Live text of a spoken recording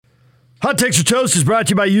Hot Takes or Toast is brought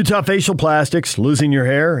to you by Utah Facial Plastics. Losing your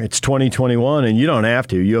hair? It's 2021, and you don't have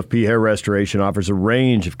to. UFP Hair Restoration offers a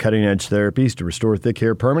range of cutting-edge therapies to restore thick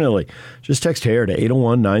hair permanently. Just text HAIR to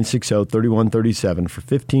 801-960-3137 for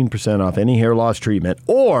 15% off any hair loss treatment,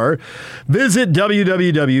 or visit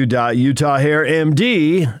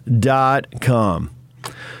www.utahhairmd.com.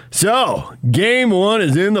 So, game one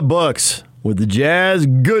is in the books. With the Jazz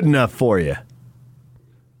good enough for you?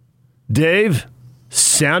 Dave?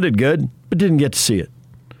 Sounded good, but didn't get to see it.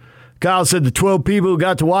 Kyle said the 12 people who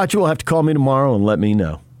got to watch it will have to call me tomorrow and let me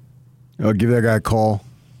know. I'll give that guy a call.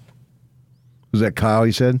 Was that Kyle,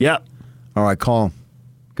 you said? Yep. All right, call him,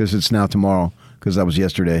 because it's now tomorrow, because that was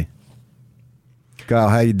yesterday. Kyle,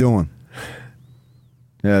 how you doing?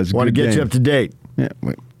 Yeah, it's a Want to good get game. you up to date. Yeah,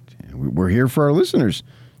 we're here for our listeners.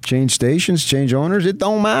 Change stations, change owners, it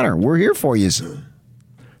don't matter. We're here for you.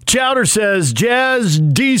 Chowder says, Jazz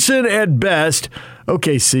decent at best.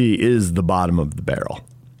 OKC is the bottom of the barrel.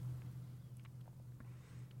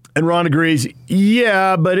 And Ron agrees,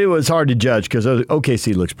 yeah, but it was hard to judge because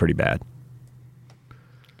OKC looks pretty bad.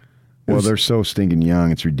 Well, they're so stinking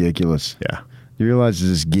young, it's ridiculous. Yeah. You realize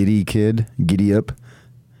this giddy kid, Giddy Up,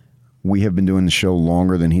 we have been doing the show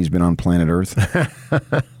longer than he's been on planet Earth.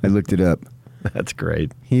 I looked it up. That's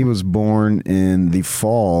great. He was born in the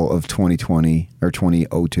fall of 2020 or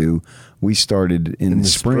 2002. We started in the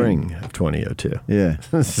spring of 2002. Yeah.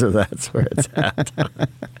 So that's where it's at.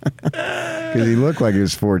 Because he looked like he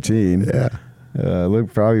was 14. Yeah.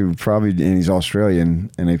 Looked probably, and he's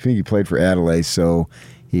Australian, and I think he played for Adelaide, so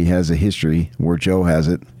he has a history where Joe has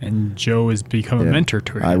it. And Joe has become a mentor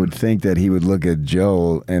to him. I would think that he would look at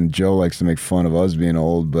Joe, and Joe likes to make fun of us being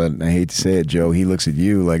old, but I hate to say it, Joe, he looks at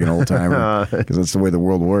you like an old-timer because that's the way the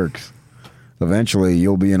world works. Eventually,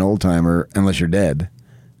 you'll be an old-timer unless you're dead.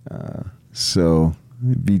 So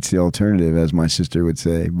it beats the alternative, as my sister would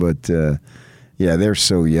say. But, yeah, they're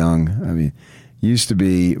so young. I mean, used to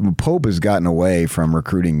be, Pope has gotten away from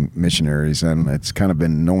recruiting missionaries, and it's kind of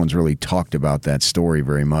been, no one's really talked about that story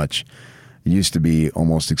very much. It used to be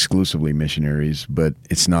almost exclusively missionaries, but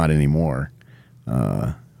it's not anymore.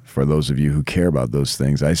 For those of you who care about those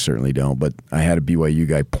things, I certainly don't, but I had a BYU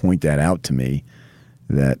guy point that out to me,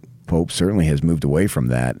 that Pope certainly has moved away from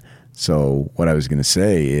that. So what I was going to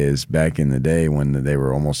say is, back in the day when they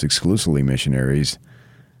were almost exclusively missionaries,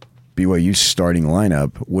 BYU's starting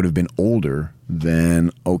lineup would have been older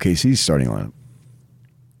than OKC's starting lineup.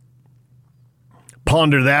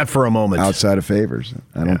 Ponder that for a moment. Outside of Favors.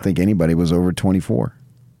 I don't think anybody was over 24.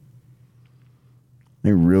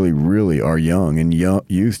 They really, really are young, and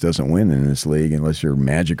youth doesn't win in this league unless you're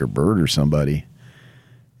Magic or Bird or somebody.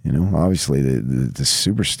 You know, obviously the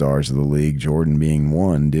superstars of the league, Jordan being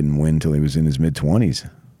one, didn't win until he was in his mid-20s.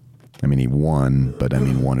 I mean, he won, but I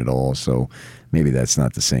mean won it all, so maybe that's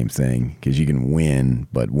not the same thing, because you can win,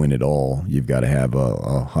 but win it all, you've got to have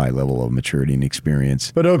a high level of maturity and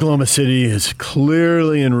experience. But Oklahoma City is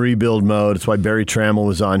clearly in rebuild mode. It's why Barry Trammell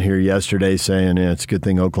was on here yesterday saying, yeah, it's a good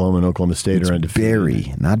thing Oklahoma and Oklahoma State are undefeated.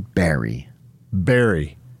 Barry, not Barry.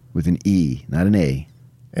 Barry. With an E, not an A.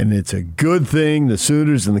 And it's a good thing the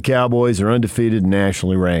Sooners and the Cowboys are undefeated and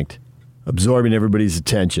nationally ranked, absorbing everybody's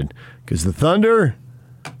attention. Because the Thunder,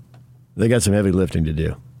 they got some heavy lifting to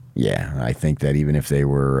do. Yeah, I think that even if they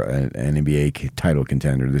were an NBA title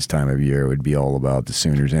contender this time of year, it would be all about the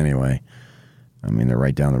Sooners anyway. I mean, they're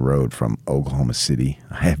right down the road from Oklahoma City.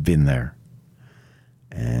 I have been there.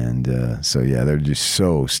 And so, yeah, they're just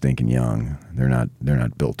so stinking young. They're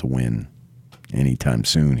not built to win anytime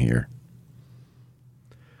soon here.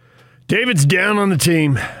 David's down on the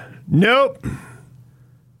team. Nope.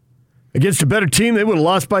 Against a better team, they would have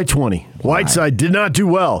lost by 20. Whiteside did not do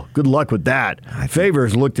well. Good luck with that.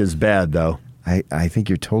 Favors looked as bad, though. I think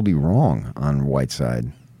you're totally wrong on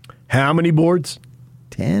Whiteside. How many boards?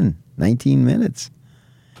 10, 19 minutes.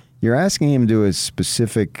 You're asking him to do a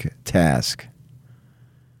specific task,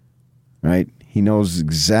 right? He knows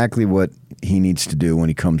exactly what he needs to do when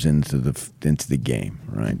he comes into the game,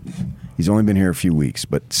 right? He's only been here a few weeks,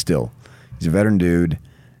 but still, he's a veteran dude.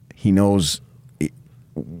 He knows.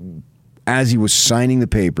 As he was signing the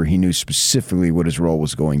paper, he knew specifically what his role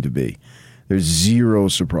was going to be. There's zero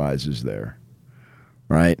surprises there,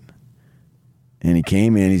 right? And he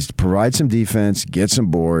came in, he's to provide some defense, get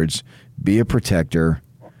some boards, be a protector.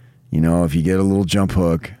 You know, if you get a little jump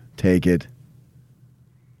hook, take it.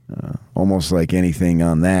 Almost like anything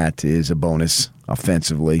on that is a bonus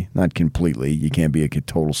offensively. Not completely. You can't be a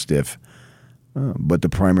total stiff. But the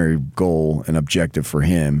primary goal and objective for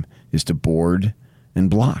him is to board and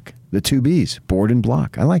block. The two Bs, board and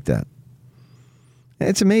block. I like that.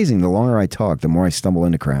 It's amazing. The longer I talk, the more I stumble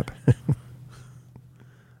into crap.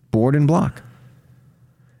 board and block.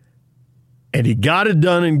 And he got it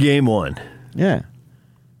done in game one. Yeah.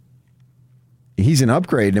 He's an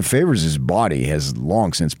upgrade, and it favors his body, has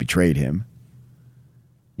long since betrayed him.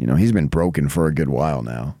 You know, he's been broken for a good while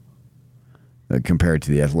now, compared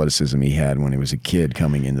to the athleticism he had when he was a kid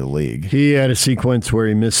coming into the league. He had a sequence where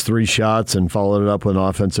he missed 3 shots and followed it up with an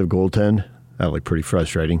offensive goaltend. That looked pretty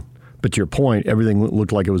frustrating. But to your point, everything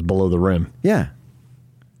looked like it was below the rim. Yeah.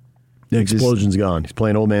 The explosion's gone. He's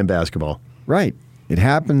playing old man basketball. Right. It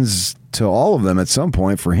happens to all of them at some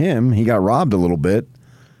point. For him, he got robbed a little bit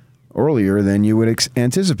earlier than you would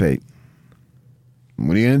anticipate.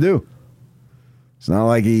 What are you going to do? It's not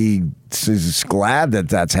like he's glad that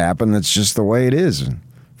that's happened. That's just the way it is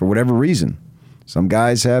for whatever reason. Some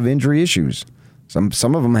guys have injury issues. Some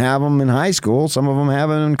of them have them in high school. Some of them have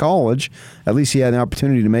them in college. At least he had an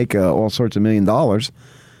opportunity to make all sorts of $1 million.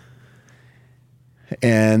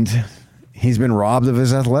 And he's been robbed of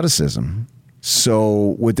his athleticism.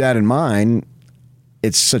 So with that in mind,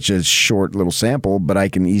 it's such a short little sample, but I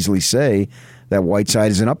can easily say that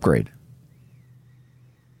Whiteside is an upgrade.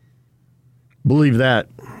 Believe that.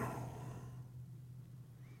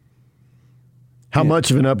 How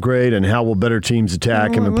much of an upgrade and how will better teams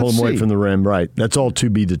attack him and pull him away from the rim? Right. That's all to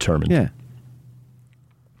be determined. Yeah.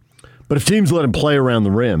 But if teams let him play around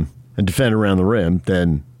the rim and defend around the rim,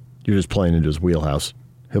 then you're just playing into his wheelhouse.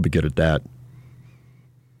 He'll be good at that.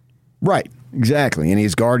 Right. Exactly. And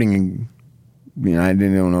he's guarding. You know, I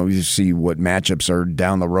don't know. You see what matchups are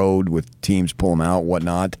down the road with teams pull him out,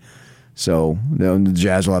 whatnot. So the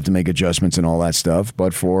Jazz will have to make adjustments and all that stuff.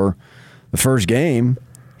 But for the first game,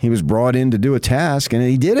 he was brought in to do a task, and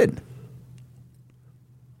he did it.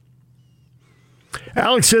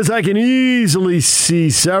 Alex says, I can easily see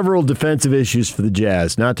several defensive issues for the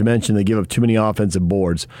Jazz, not to mention they give up too many offensive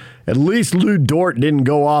boards. At least Lou Dort didn't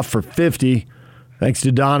go off for 50, thanks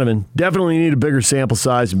to Donovan. Definitely need a bigger sample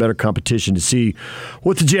size and better competition to see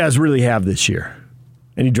what the Jazz really have this year.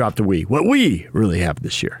 And he dropped a we. What we really have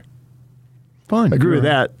this year. Fine. I agree with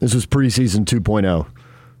that. This was preseason 2.0.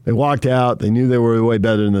 They walked out. They knew they were way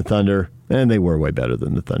better than the Thunder, and they were way better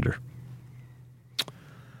than the Thunder.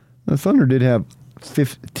 The Thunder did have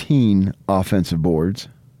 15 offensive boards.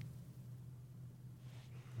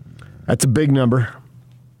 That's a big number.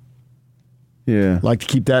 Yeah. Like to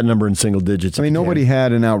keep that number in single digits. I mean, nobody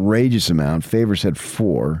had an outrageous amount. Favors had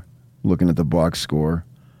 4, looking at the box score.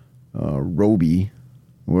 Roby,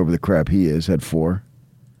 whoever the crap he is, had 4.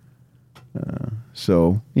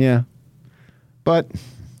 So, yeah. But,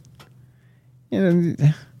 you know,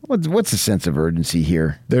 what's the sense of urgency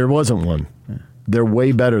here? There wasn't one. They're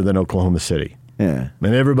way better than Oklahoma City. Yeah.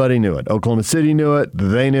 And everybody knew it. Oklahoma City knew it.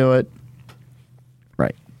 They knew it.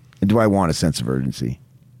 Right. And do I want a sense of urgency?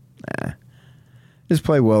 Nah. Just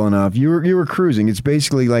play well enough. You were cruising. It's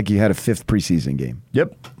basically like you had a 5th preseason game.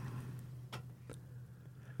 Yep.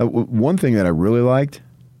 One thing that I really liked,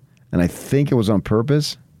 and I think it was on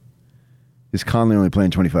purpose, is Conley only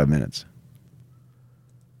playing 25 minutes.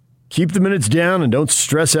 Keep the minutes down and don't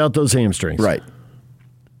stress out those hamstrings. Right.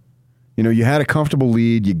 You know, you had a comfortable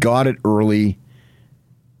lead. You got it early.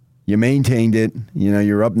 You maintained it. You know,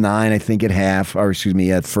 you're up 9, I think, at half. Or, excuse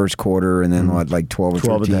me, at first quarter. And then, like 12 or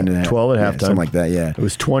 13 at half. 12 at halftime. Something like that, yeah. It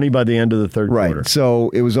was 20 by the end of the third quarter. Right. So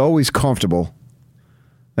it was always comfortable.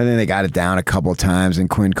 And then they got it down a couple of times, and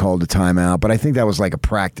Quinn called a timeout. But I think that was like a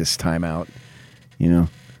practice timeout. You know,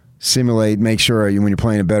 simulate, make sure when you're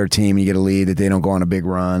playing a better team, you get a lead, that they don't go on a big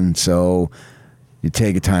run. So you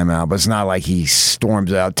take a timeout. But it's not like he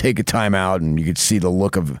storms out, take a timeout, and you could see the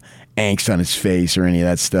look of angst on his face or any of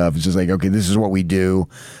that stuff. It's just like, okay, this is what we do.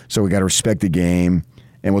 So we got to respect the game,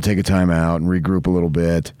 and we'll take a timeout and regroup a little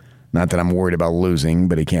bit. Not that I'm worried about losing,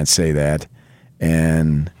 but he can't say that.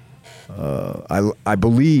 And I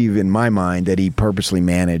believe in my mind that he purposely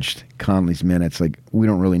managed Conley's minutes. Like, we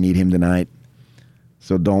don't really need him tonight,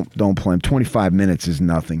 so don't play him. 25 minutes is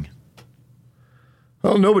nothing.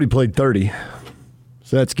 Well, nobody played 30,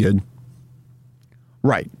 so that's good.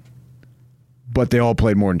 Right. But they all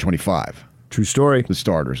played more than 25. True story. The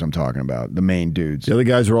starters I'm talking about, the main dudes. The other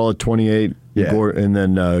guys were all at 28, Yeah. and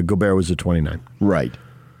then Gobert was at 29. Right.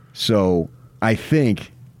 So I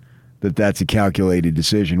think that that's a calculated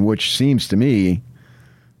decision, which seems to me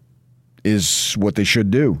is what they should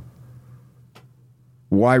do.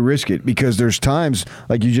 Why risk it? Because there's times,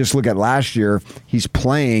 like you just look at last year, he's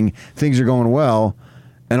playing, things are going well,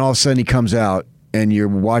 and all of a sudden he comes out, and you're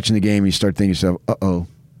watching the game, and you start thinking to yourself, uh-oh.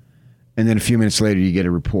 And then a few minutes later, you get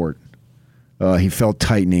a report. He felt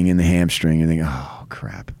tightening in the hamstring, and think, oh,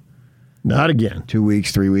 crap. Not again. 2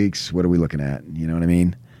 weeks, 3 weeks, what are we looking at? You know what I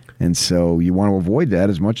mean? And so you want to avoid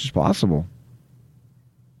that as much as possible.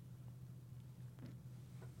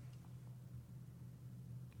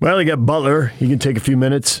 Well, you got Butler. He can take a few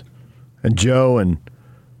minutes. And Joe and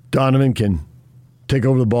Donovan can take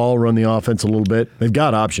over the ball, run the offense a little bit. They've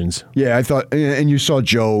got options. Yeah, I thought, and you saw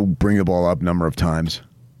Joe bring the ball up a number of times.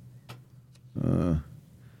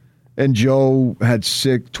 And Joe had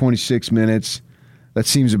 26 minutes. That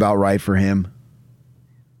seems about right for him.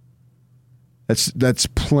 That's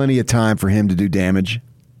plenty of time for him to do damage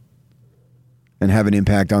and have an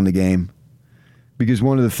impact on the game. Because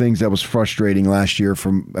one of the things that was frustrating last year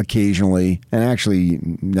from occasionally, and actually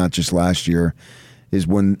not just last year, is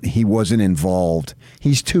when he wasn't involved.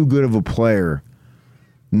 He's too good of a player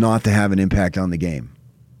not to have an impact on the game.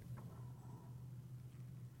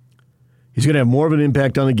 He's going to have more of an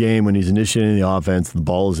impact on the game when he's initiating the offense. The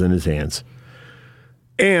ball is in his hands.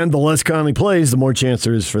 And the less Conley plays, the more chance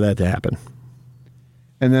there is for that to happen.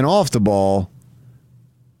 And then off the ball,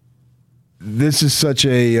 this is such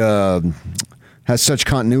has such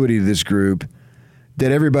continuity to this group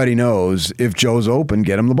that everybody knows if Joe's open,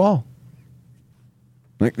 get him the ball.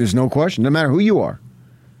 Like, there's no question, no matter who you are.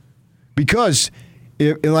 Because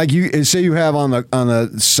like you say you have on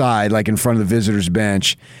the side, like in front of the visitor's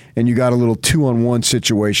bench, and you got a little 2-on-1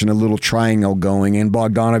 situation, a little triangle going, and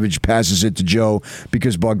Bogdanovich passes it to Joe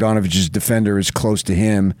because Bogdanovich's defender is close to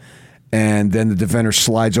him, and then the defender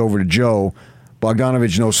slides over to Joe.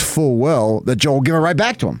 Bogdanovich knows full well that Joe will give it right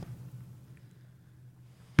back to him.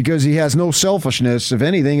 Because he has no selfishness. If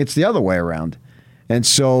anything, it's the other way around. And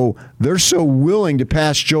so they're so willing to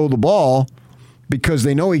pass Joe the ball because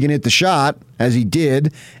they know he can hit the shot, as he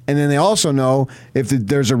did, and then they also know if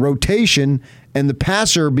there's a rotation and the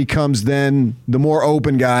passer becomes then the more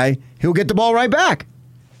open guy, he'll get the ball right back.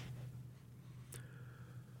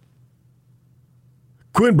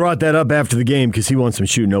 Quinn brought that up after the game because he wants them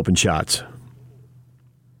shooting open shots.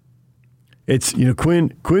 It's,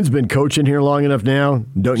 Quinn's been coaching here long enough now.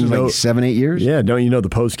 Don't you know? Like 7-8 years? Yeah, don't you know the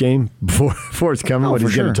post game before it's coming, what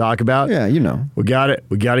he's going to talk about? Yeah, you know. We got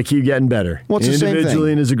to keep getting better. Well, it's the same thing.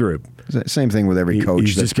 Individually and as a group. Same thing with every coach.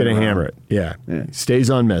 He's just going to hammer it. Yeah. Stays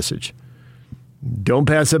on message. Don't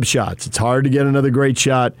pass up shots. It's hard to get another great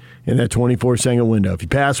shot in that 24-second window. If you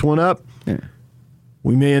pass one up,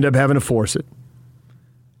 we may end up having to force it.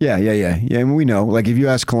 Yeah, and we know. Like, if you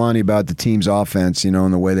ask Kalani about the team's offense,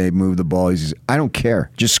 and the way they move the ball, he says, I don't care.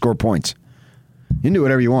 Just score points. You can do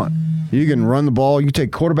whatever you want. You can run the ball. You can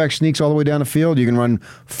take quarterback sneaks all the way down the field. You can run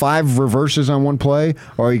 5 reverses on one play,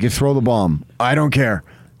 or you can throw the bomb. I don't care.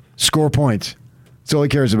 Score points. That's all he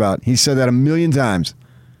cares about. He said that 1 million times.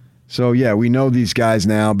 So, yeah, we know these guys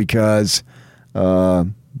now because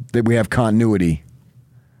that we have continuity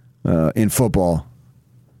in football.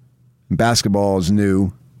 Basketball is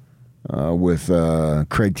new. With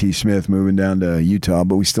Craig T. Smith moving down to Utah,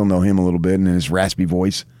 but we still know him a little bit in his raspy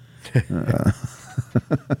voice. A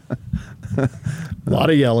lot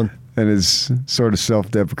of yelling. And his sort of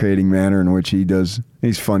self-deprecating manner in which he does.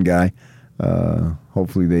 He's a fun guy.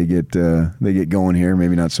 Hopefully they get going here.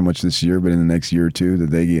 Maybe not so much this year, but in the next year or two that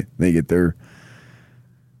they get their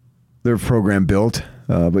program built.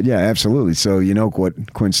 But yeah, absolutely. So you know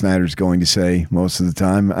what Quinn Snyder's going to say most of the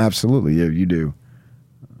time? Absolutely, yeah, you do.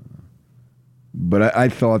 But I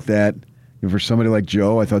thought that for somebody like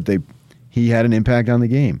Joe, I thought he had an impact on the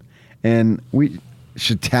game. And we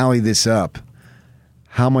should tally this up,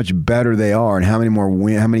 how much better they are and how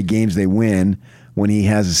many games they win when he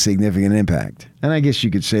has a significant impact. And I guess you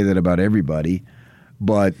could say that about everybody.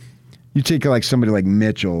 But you take like somebody like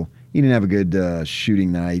Mitchell, he didn't have a good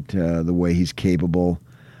shooting night the way he's capable.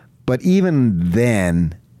 But even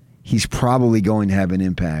then, he's probably going to have an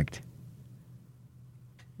impact.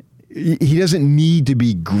 He doesn't need to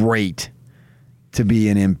be great to be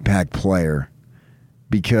an impact player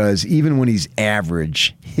because even when he's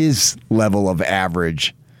average, his level of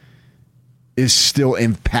average is still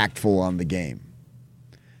impactful on the game.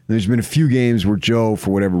 There's been a few games where Joe,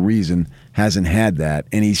 for whatever reason, hasn't had that,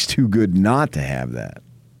 and he's too good not to have that.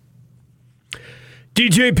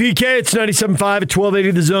 DJ PK, it's 97.5 at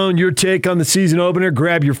 1280 The Zone. Your take on the season opener.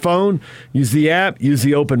 Grab your phone, use the app, use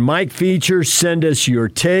the open mic feature, send us your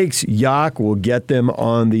takes. Yak will get them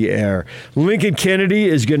on the air. Lincoln Kennedy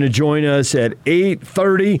is going to join us at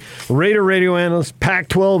 8:30. Raider radio analyst,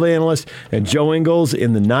 Pac-12 analyst, and Joe Ingles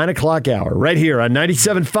in the 9 o'clock hour right here on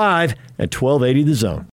 97.5 at 1280 The Zone.